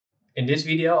In this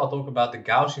video, I'll talk about the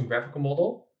Gaussian graphical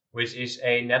model, which is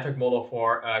a network model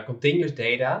for continuous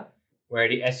data where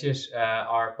the edges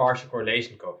are partial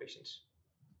correlation coefficients.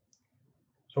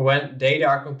 So when data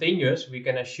are continuous, we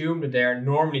can assume that they are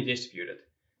normally distributed,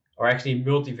 or actually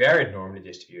multivariate normally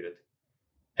distributed.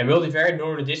 And multivariate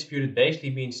normally distributed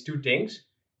basically means two things.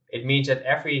 It means that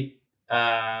every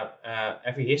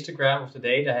histogram of the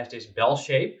data has this bell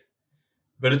shape,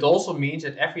 but it also means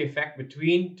that every effect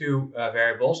between two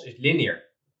variables is linear.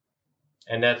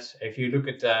 And that's, if you look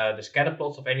at the scatter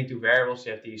plots of any two variables,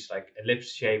 you have these like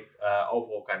ellipse shape,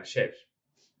 oval kind of shapes.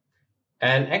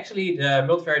 And actually the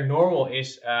multivariate normal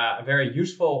is a very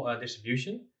useful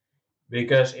distribution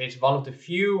because it's one of the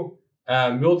few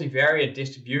multivariate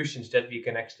distributions that we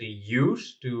can actually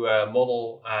use to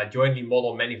jointly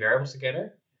model many variables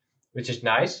together, which is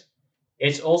nice.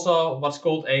 It's also what's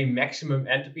called a maximum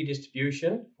entropy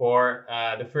distribution for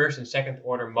the first and second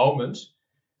order moments,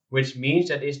 which means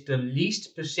that it's the least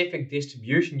specific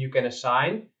distribution you can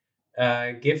assign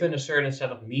given a certain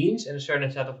set of means and a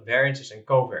certain set of variances and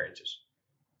covariances.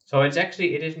 So it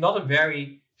is not a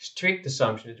very strict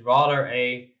assumption. It's rather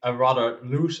a rather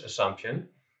loose assumption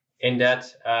in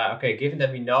that, given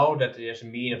that we know that there's a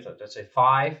mean of, let's say,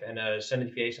 5 and a standard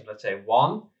deviation of, let's say,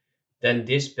 1, then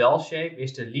this bell shape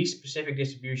is the least specific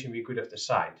distribution we could have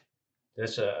assigned.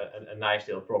 That's a nice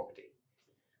little property.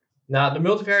 Now, the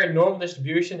multivariate normal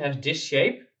distribution has this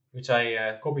shape, which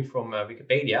I copied from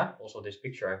Wikipedia. Also, this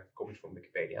picture I copied from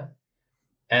Wikipedia.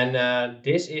 And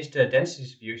this is the density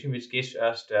distribution, which gives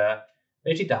us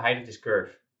basically the height of this curve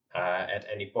at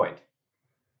any point.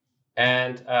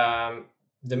 And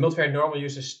the multivariate normal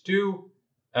uses two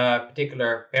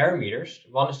particular parameters.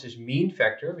 One is this mean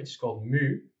factor, which is called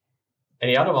mu, and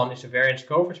the other one is the variance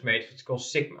covariance matrix, which is called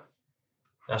sigma.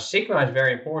 Now, sigma is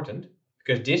very important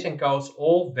because this encodes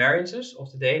all variances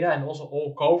of the data and also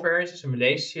all covariances and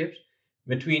relationships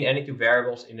between any two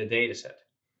variables in the data set.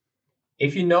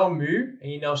 If you know mu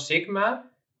and you know sigma,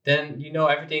 then you know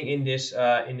everything in this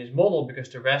model because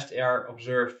the rest are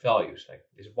observed values. Like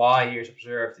this y here is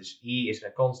observed, this e is a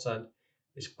constant,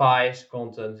 this pi is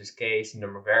constant, this k is the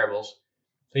number of variables.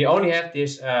 So you only have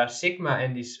this sigma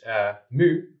and this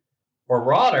mu, or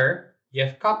rather you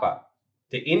have kappa,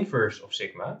 the inverse of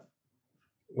sigma,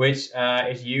 which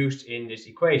is used in this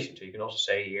equation. So you can also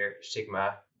say here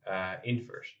sigma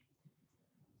inverse.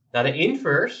 Now the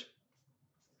inverse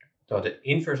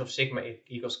of sigma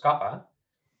equals kappa.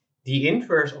 The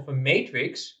inverse of a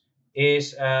matrix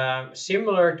is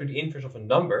similar to the inverse of a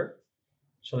number.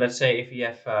 So let's say if we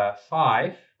have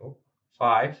 5,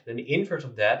 then the inverse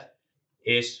of that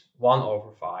is 1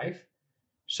 over 5,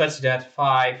 such that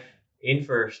 5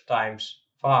 inverse times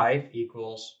 5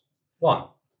 equals 1.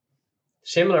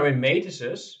 Similar in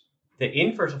matrices, the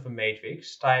inverse of a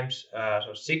matrix times,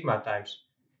 so sigma times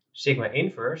sigma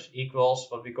inverse equals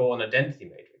what we call an identity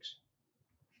matrix.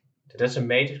 So that's a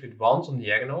matrix with 1s on the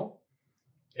diagonal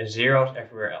and 0s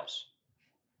everywhere else.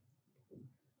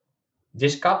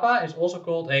 This kappa is also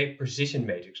called a precision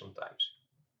matrix sometimes.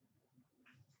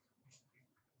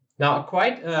 Now, a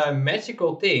quite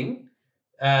magical thing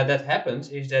that happens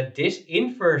is that this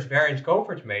inverse variance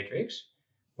covariance matrix,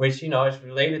 which is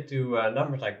related to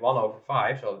numbers like 1 over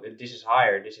 5, so this is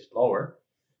higher, this is lower.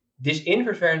 This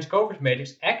inverse variance covariance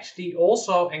matrix actually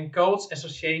also encodes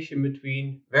association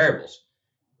between variables,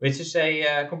 which is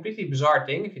a completely bizarre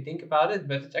thing if you think about it,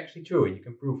 but it's actually true and you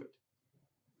can prove it.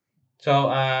 So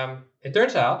it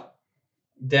turns out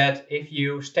that if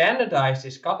you standardize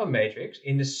this kappa matrix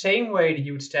in the same way that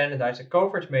you would standardize a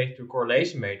covariance matrix to a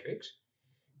correlation matrix,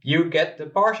 you get the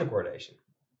partial correlation.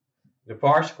 The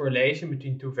partial correlation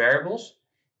between two variables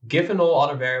given all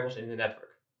other variables in the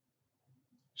network.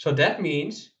 So that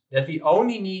means that we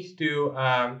only need to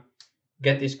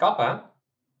get this kappa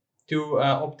to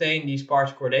obtain these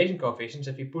partial correlation coefficients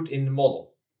that we put in the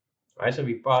model. Right? So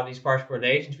we put these partial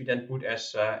correlations we then put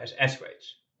as S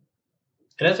weights.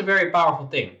 And that's a very powerful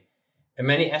thing. And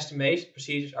many estimation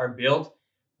procedures are built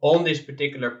on this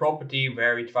particular property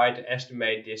where we try to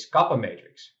estimate this kappa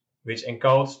matrix, which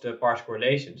encodes the partial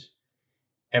correlations.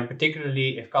 And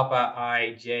particularly if kappa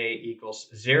ij equals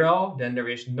 0, then there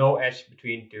is no edge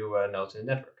between two nodes in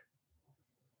the network.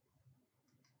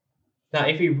 Now,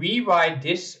 if we rewrite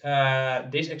this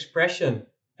expression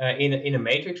in a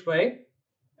matrix way,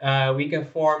 we can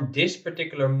form this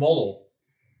particular model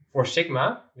for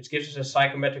sigma, which gives us a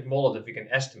psychometric model that we can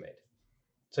estimate.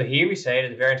 So here we say that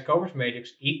the variance covariance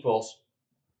matrix equals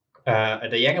a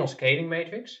diagonal scaling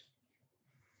matrix,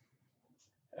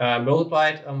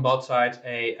 multiplied on both sides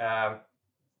a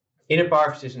inner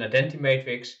part, which is an identity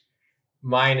matrix,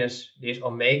 minus this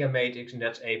omega matrix, and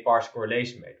that's a partial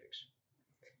correlation matrix.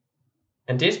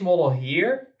 And this model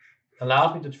here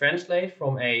allows me to translate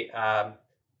from a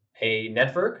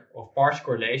network of partial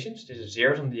correlations, this is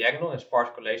zeros on the diagonal and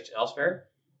partial correlations elsewhere,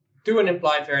 to an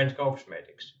implied variance converse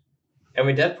matrix. And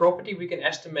with that property, we can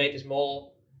estimate this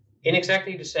model in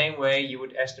exactly the same way you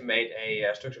would estimate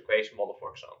a structural equation model,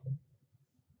 for example.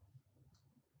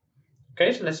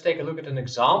 Okay, so let's take a look at an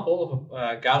example of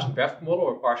a Gaussian graphical model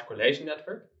or partial correlation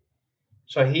network.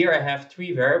 So here I have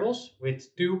three variables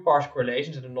with two partial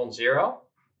correlations that are non-zero.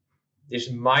 This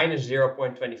is minus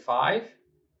 0.25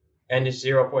 and this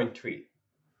 0.3.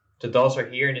 So those are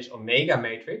here in this omega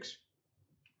matrix,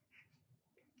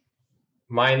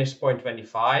 minus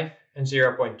 0.25 and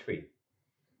 0.3.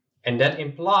 And that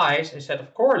implies a set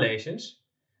of correlations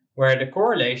where the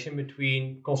correlation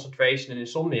between concentration and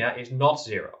insomnia is not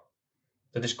zero.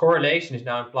 So this correlation is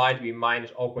now implied to be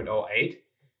minus 0.08,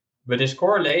 but this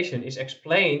correlation is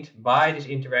explained by this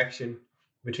interaction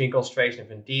between concentration and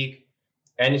fatigue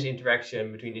and this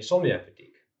interaction between insomnia and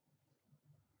fatigue.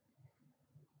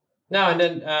 Now, and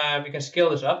then we can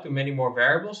scale this up to many more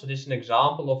variables. So this is an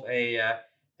example of a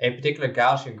particular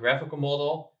Gaussian graphical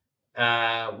model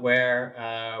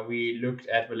where we looked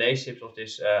at relationships of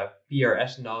this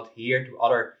PRS node here to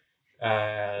other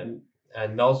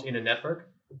nodes in the network,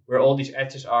 where all these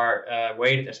edges are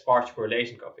weighted as partial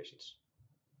correlation coefficients.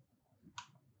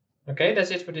 Okay,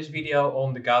 that's it for this video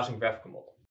on the Gaussian graphical model.